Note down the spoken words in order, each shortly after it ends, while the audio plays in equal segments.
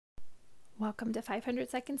Welcome to 500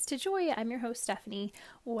 Seconds to Joy. I'm your host, Stefanie.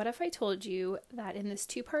 What if I told you that in this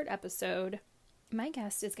two-part episode, my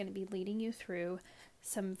guest is going to be leading you through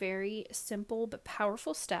some very simple but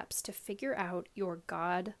powerful steps to figure out your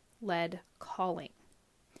God-led calling?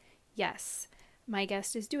 Yes, my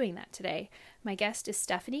guest is doing that today. My guest is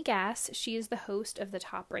Stefanie Gass. She is the host of the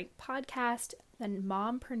Top Ranked podcast, the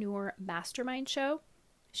Mompreneur Mastermind Show.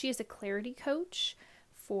 She is a clarity coach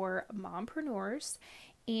for mompreneurs,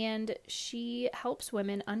 and she helps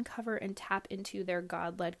women uncover and tap into their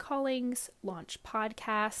God-led callings, launch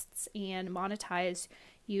podcasts, and monetize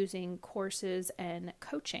using courses and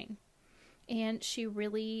coaching. And she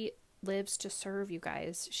really lives to serve you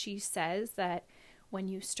guys. She says that when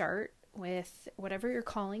you start with whatever your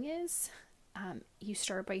calling is, you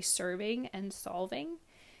start by serving and solving.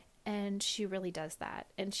 And she really does that.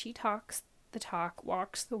 And she talks the talk,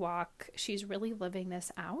 walks the walk. She's really living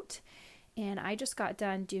this out. And I just got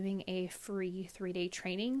done doing a free 3-day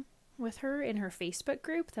training with her in her Facebook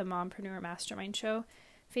group, the Mompreneur Mastermind Show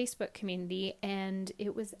Facebook community. And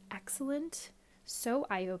it was excellent, so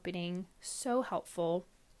eye-opening, so helpful.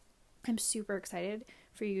 I'm super excited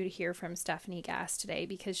for you to hear from Stefanie Gass today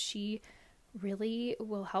because she really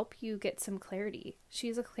will help you get some clarity.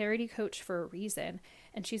 She's a clarity coach for a reason,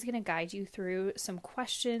 and she's going to guide you through some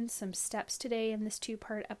questions, some steps today in this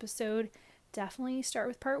two-part episode. Definitely start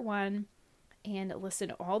with part 1 and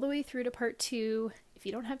listen all the way through to part 2. If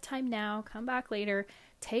you don't have time now, come back later.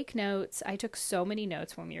 Take notes. I took so many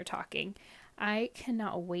notes when we were talking. I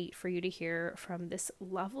cannot wait for you to hear from this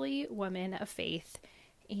lovely woman of faith,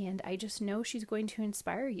 and I just know she's going to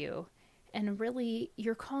inspire you. And really,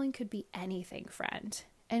 your calling could be anything, friend.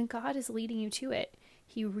 And God is leading you to it.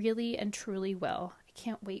 He really and truly will. I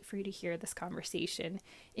can't wait for you to hear this conversation.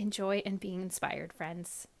 Enjoy and be inspired,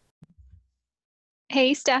 friends.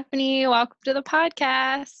 Hey, Stefanie, welcome to the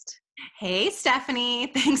podcast. Hey,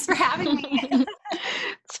 Stefanie. Thanks for having me.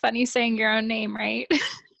 It's funny saying your own name, right?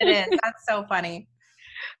 It is. That's so funny.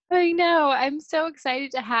 I know. I'm so excited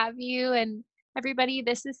to have you. And everybody,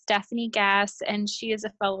 this is Stefanie Gass, and she is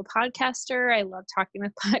a fellow podcaster. I love talking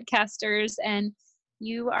with podcasters, and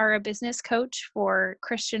you are a business coach for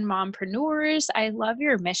Christian mompreneurs. I love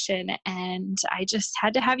your mission, and I just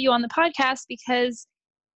had to have you on the podcast because,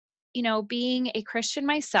 you know, being a Christian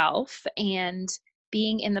myself and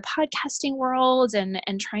being in the podcasting world and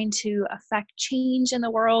trying to affect change in the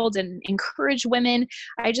world and encourage women,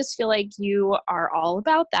 I just feel like you are all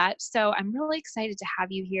about that. So I'm really excited to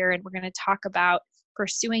have you here, and we're going to talk about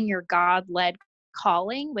pursuing your God-led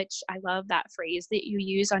calling, which I love that phrase that you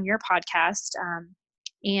use on your podcast.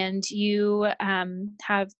 And you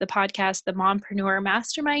have the podcast, the Mompreneur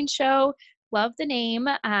Mastermind Show. Love the name.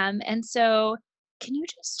 And so can you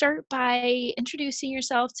just start by introducing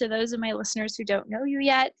yourself to those of my listeners who don't know you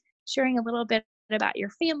yet, sharing a little bit about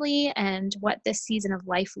your family and what this season of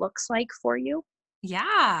life looks like for you?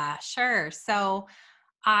 Yeah, sure. So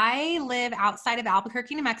I live outside of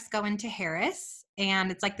Albuquerque, New Mexico in Harris,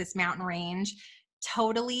 and it's like this mountain range,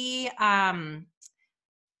 totally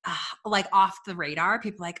like off the radar.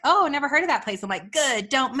 People are like, oh, never heard of that place. I'm like, good,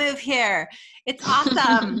 don't move here. It's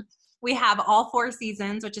awesome. We have all 4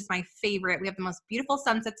 seasons, which is my favorite. We have the most beautiful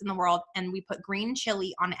sunsets in the world, and we put green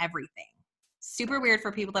chili on everything. Super weird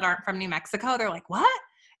for people that aren't from New Mexico. They're like, what?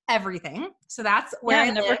 Everything. So that's where I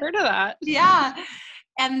I've never heard of that. Yeah.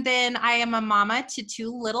 And then I am a mama to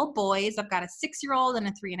 2 little boys. I've got a 6-year-old and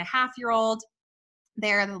a 3.5-year-old.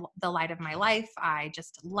 They're the light of my life. I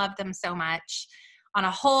just love them so much. On a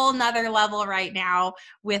whole nother level right now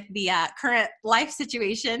with the current life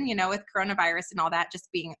situation, you know, with coronavirus and all that, just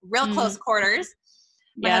being real close quarters.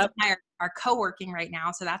 My husband and I are co-working right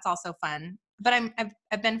now, so that's also fun. But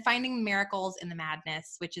I've been finding miracles in the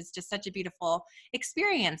madness, which is just such a beautiful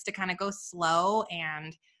experience to kind of go slow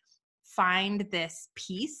and find this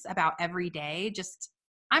peace about every day. Just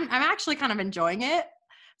I'm actually kind of enjoying it.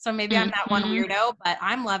 So maybe I'm that one weirdo, but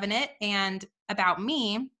I'm loving it. And about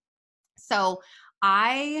me, so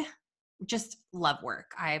I just love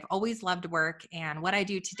work. I've always loved work. And what I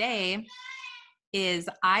do today is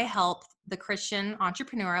I help the Christian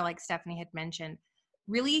entrepreneur, like Stefanie had mentioned,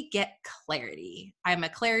 really get clarity. I'm a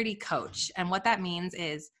clarity coach. And what that means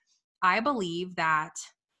is I believe that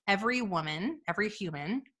every woman, every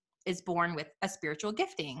human is born with a spiritual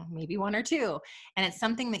gifting, maybe 1 or 2. And it's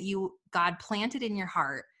something that God planted in your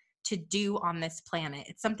heart to do on this planet.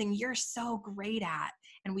 It's something you're so great at,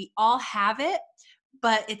 and we all have it,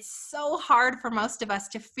 but it's so hard for most of us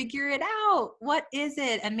to figure it out. What is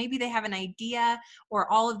it? And maybe they have an idea, or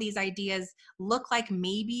all of these ideas look like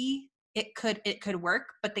maybe it could work,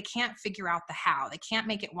 but they can't figure out the how. They can't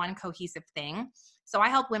make it one cohesive thing. So I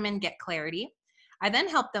help women get clarity. I then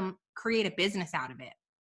help them create a business out of it,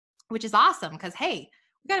 which is awesome because, hey,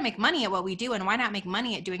 we got to make money at what we do. And why not make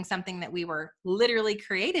money at doing something that we were literally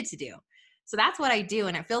created to do? So that's what I do.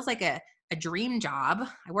 And it feels like a dream job.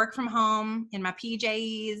 I work from home in my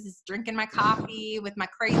PJs, drinking my coffee with my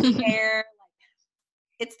crazy hair.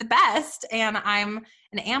 It's the best. And I'm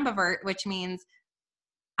an ambivert, which means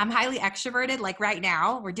I'm highly extroverted. Like right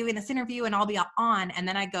now, we're doing this interview and I'll be on, and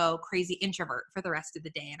then I go crazy introvert for the rest of the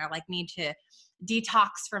day. And I like need to detox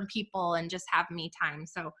from people and just have me time.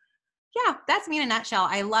 So yeah, that's me in a nutshell.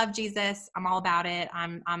 I love Jesus. I'm all about it.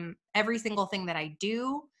 I'm every single thing that I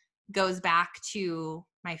do goes back to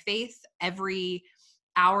my faith. Every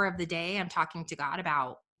hour of the day, I'm talking to God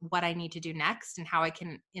about what I need to do next and how I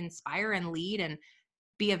can inspire and lead and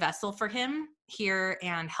be a vessel for him here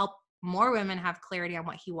and help more women have clarity on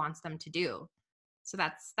what he wants them to do. So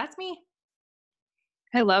that's me.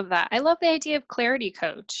 I love that. I love the idea of clarity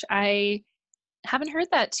coach. I haven't heard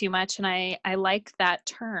that too much, and I like that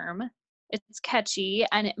term. It's catchy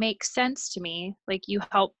and it makes sense to me. Like, you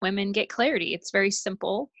help women get clarity. It's very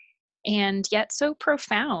simple and yet so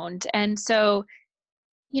profound. And so,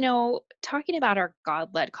 talking about our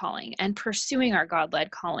God-led calling and pursuing our God-led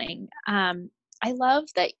calling, I love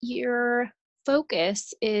that your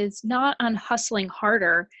focus is not on hustling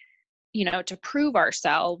harder, to prove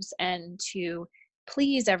ourselves and to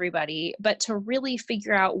please everybody, but to really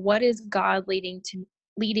figure out what is God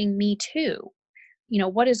leading me to.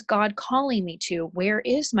 What is God calling me to? Where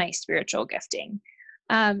is my spiritual gifting?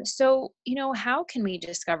 So, how can we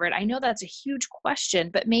discover it? I know that's a huge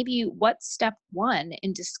question, but maybe what's step one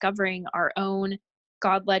in discovering our own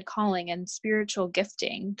God-led calling and spiritual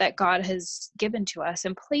gifting that God has given to us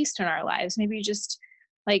and placed in our lives? Maybe just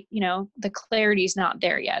like, the clarity's not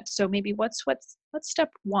there yet. So maybe what's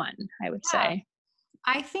step one, I would Yeah. say.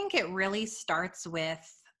 I think it really starts with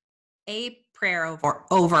a prayer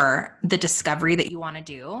over the discovery that you want to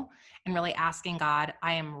do and really asking God,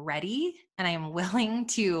 I am ready and I am willing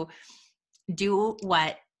to do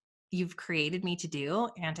what you've created me to do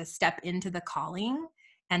and to step into the calling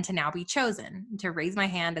and to now be chosen, to raise my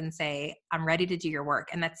hand and say, I'm ready to do your work.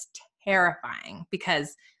 And that's terrifying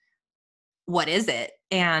because what is it?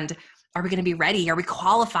 And are we going to be ready? Are we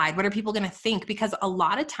qualified? What are people going to think? Because a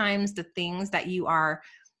lot of times the things that you are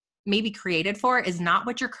maybe created for is not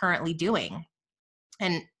what you're currently doing.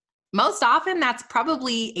 And most often that's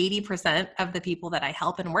probably 80% of the people that I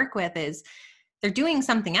help and work with is they're doing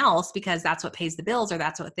something else because that's what pays the bills or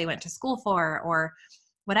that's what they went to school for or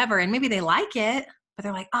whatever. And maybe they like it, but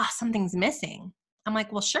they're like, something's missing. I'm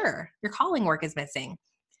like, well, sure, your calling work is missing.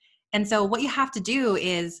 And so what you have to do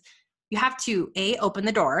is you have to open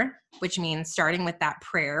the door, which means starting with that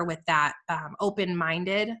prayer, with that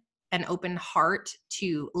open-minded and open heart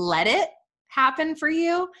to let it happen for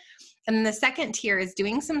you. And the second tier is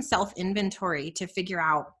doing some self-inventory to figure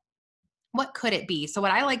out what could it be. So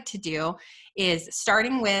what I like to do is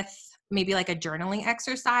starting with maybe like a journaling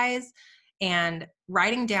exercise and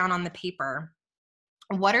writing down on the paper,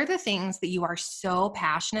 what are the things that you are so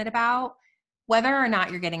passionate about, whether or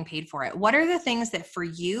not you're getting paid for it? What are the things that for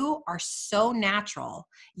you are so natural,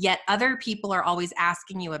 yet other people are always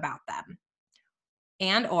asking you about them?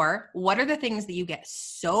 And or what are the things that you get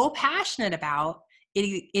so passionate about,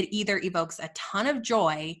 it either evokes a ton of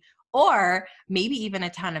joy or maybe even a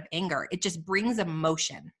ton of anger. It just brings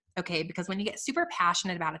emotion, okay? Because when you get super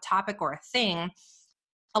passionate about a topic or a thing,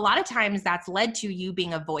 a lot of times that's led to you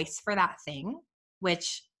being a voice for that thing,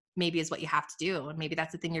 which maybe is what you have to do. And maybe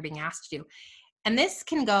that's the thing you're being asked to do. And this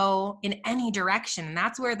can go in any direction. And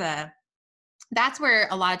that's where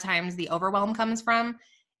a lot of times the overwhelm comes from,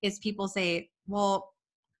 is people say, well,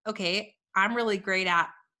 okay, I'm really great at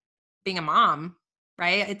being a mom,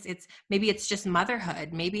 right? It's maybe it's just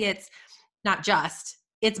motherhood. Maybe it's not just,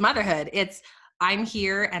 it's motherhood. It's I'm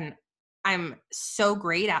here and I'm so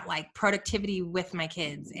great at like productivity with my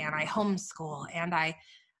kids, and I homeschool, and I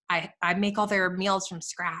make all their meals from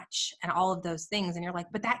scratch and all of those things. And you're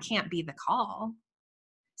like, but that can't be the call.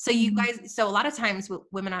 So so a lot of times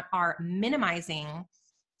women are minimizing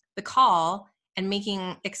the call and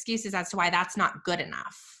making excuses as to why that's not good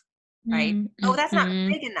enough, right? Mm-hmm. Oh, that's not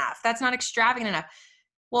big enough. That's not extravagant enough.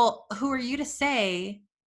 Well, who are you to say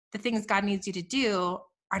the things God needs you to do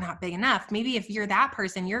are not big enough? Maybe if you're that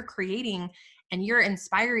person, you're creating and you're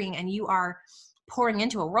inspiring and you are pouring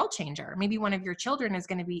into a world changer. Maybe one of your children is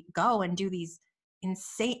going to go and do this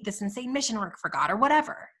insane mission work for God or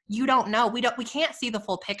whatever. You don't know. We can't see the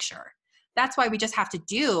full picture. That's why we just have to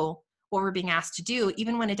do what we're being asked to do,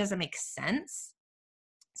 even when it doesn't make sense.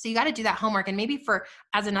 So you got to do that homework. And maybe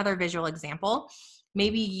as another visual example,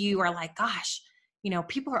 maybe you are like, gosh,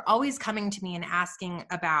 people are always coming to me and asking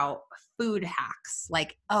about food hacks.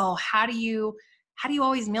 Like, oh, how do you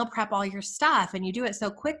always meal prep all your stuff and you do it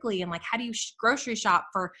so quickly? And like, how do you grocery shop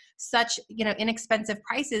for such, inexpensive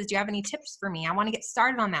prices? Do you have any tips for me? I want to get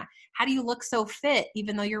started on that. How do you look so fit,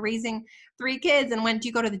 even though you're raising 3 kids? And when do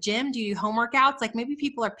you go to the gym? Do you do home workouts? Like, maybe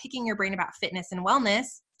people are picking your brain about fitness and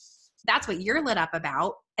wellness. That's what you're lit up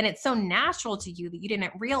about. And it's so natural to you that you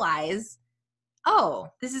didn't realize, oh,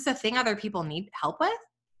 this is a thing other people need help with.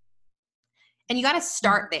 And you got to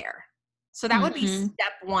start there. So that would be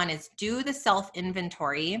step 1, is do the self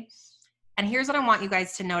inventory. And here's what I want you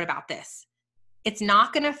guys to note about this. It's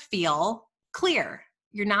not going to feel clear.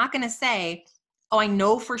 You're not going to say, oh, I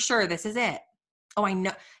know for sure this is it. Oh, I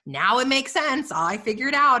know. Now it makes sense. Oh, I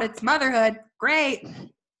figured out it's motherhood. Great.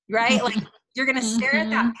 Right? Like, you're going to stare at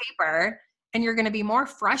that paper and you're going to be more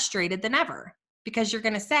frustrated than ever, because you're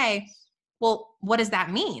going to say, well, what does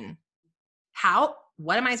that mean?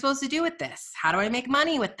 What am I supposed to do with this? How do I make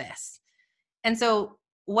money with this? And so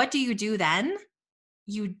what do you do then?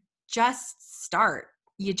 You just start.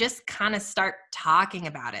 You just kind of start talking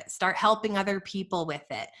about it, start helping other people with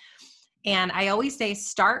it. And I always say,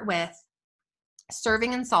 start with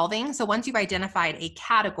serving and solving. So once you've identified a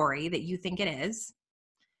category that you think it is,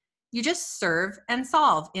 you just serve and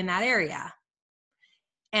solve in that area.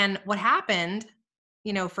 And what happened,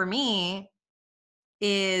 for me,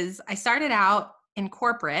 is I started out in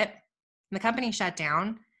corporate and the company shut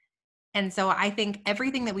down. And so I think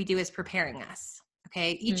everything that we do is preparing us.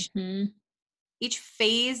 Okay. Each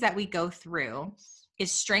phase that we go through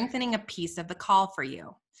is strengthening a piece of the call for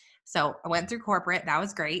you. So I went through corporate. That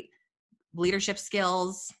was great. Leadership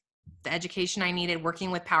skills, the education I needed,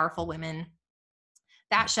 working with powerful women.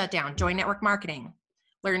 That shut down. Joined network marketing,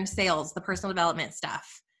 learned sales, the personal development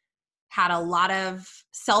stuff. Had a lot of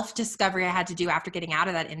self-discovery I had to do after getting out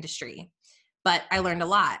of that industry, but I learned a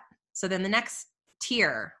lot. So then the next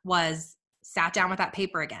tier was sat down with that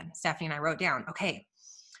paper again. Stefanie and I wrote down, okay,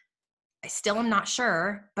 I still am not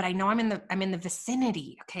sure, but I know I'm in the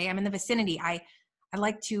vicinity. Okay. I'm in the vicinity. I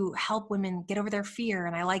like to help women get over their fear,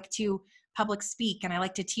 and I like to public speak, and I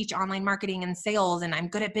like to teach online marketing and sales, and I'm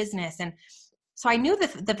good at business. And so I knew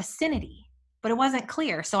the vicinity, but it wasn't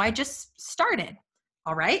clear. So I just started.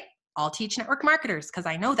 All right, I'll teach network marketers because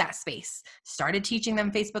I know that space. Started teaching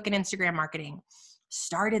them Facebook and Instagram marketing.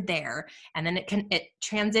 Started there. And then it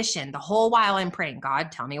transitioned the whole while I'm praying, God,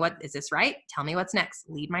 tell me is this right? Tell me what's next.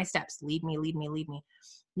 Lead my steps. Lead me, lead me, lead me.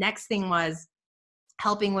 Next thing was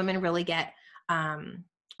helping women really get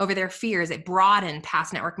over their fears. It broadened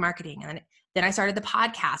past network marketing. And then I started the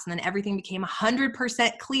podcast, and then everything became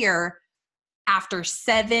 100% clear after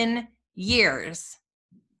 7 years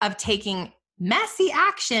of taking messy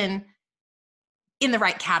action in the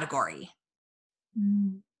right category.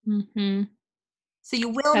 So you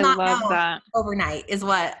will not know that overnight, is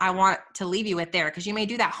what I want to leave you with there, because you may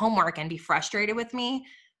do that homework and be frustrated with me,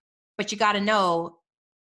 but you got to know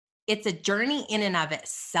it's a journey in and of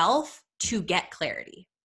itself to get clarity.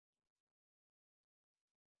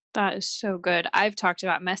 That is so good. I've talked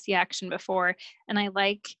about messy action before, and I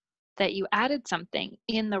like that you added something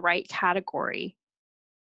in the right category.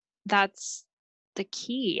 That's the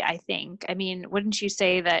key, I think. I mean, wouldn't you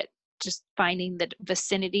say that just finding the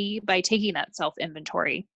vicinity by taking that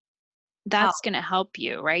self-inventory, that's going to help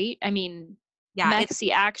you, right? I mean,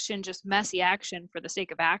 messy action for the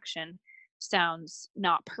sake of action sounds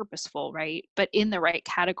not purposeful, right? But in the right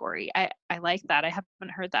category. I like that. I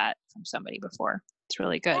haven't heard that from somebody before. It's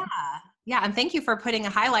really good. Yeah. And thank you for putting a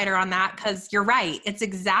highlighter on that, because you're right. It's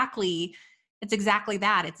exactly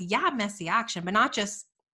that. It's messy action, but not just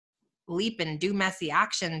leap and do messy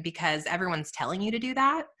action because everyone's telling you to do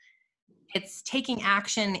that. It's taking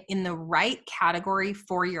action in the right category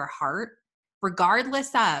for your heart,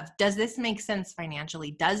 regardless of, does this make sense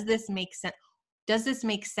financially? Does this make sense? Does this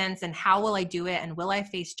make sense? And how will I do it? And will I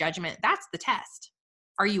face judgment? That's the test.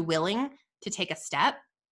 Are you willing to take a step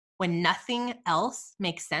when nothing else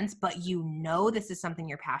makes sense, but you know this is something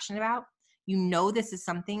you're passionate about? You know this is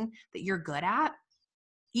something that you're good at,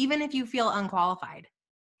 even if you feel unqualified.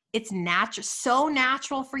 It's so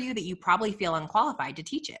natural for you that you probably feel unqualified to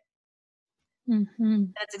teach it.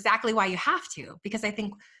 That's exactly why you have to, because I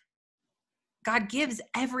think God gives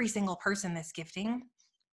every single person this gifting,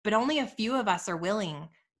 but only a few of us are willing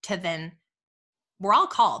to then, we're all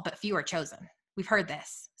called, but few are chosen. We've heard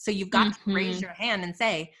this. So you've got to raise your hand and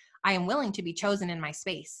say, I am willing to be chosen in my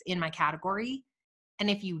space, in my category. And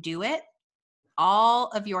if you do it, all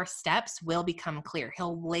of your steps will become clear.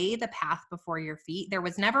 He'll lay the path before your feet. There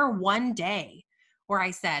was never one day where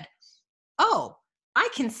I said, oh, I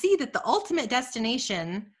can see that the ultimate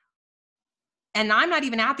destination And I'm not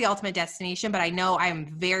even at the ultimate destination, but I know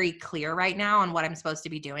I'm very clear right now on what I'm supposed to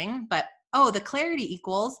be doing. But the clarity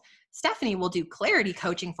equals Stefanie will do clarity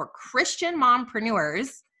coaching for Christian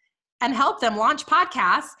mompreneurs and help them launch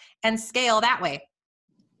podcasts and scale that way.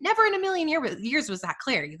 Never in a million years was that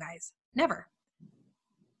clear, you guys. Never.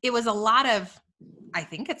 It was a lot of, I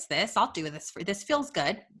think it's this, I'll do this. This feels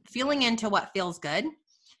good. Feeling into what feels good.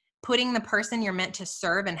 Putting the person you're meant to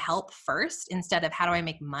serve and help first instead of how do I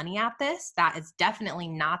make money at this. That is definitely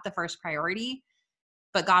not the first priority,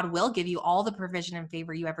 but God will give you all the provision and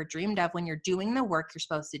favor you ever dreamed of when you're doing the work you're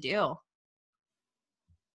supposed to do.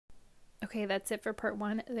 Okay, that's it for part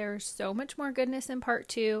 1. There's so much more goodness in part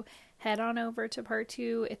 2. Head on over to part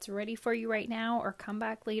 2. It's ready for you right now, or come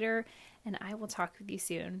back later, and I will talk with you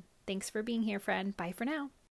soon. Thanks for being here, friend. Bye for now.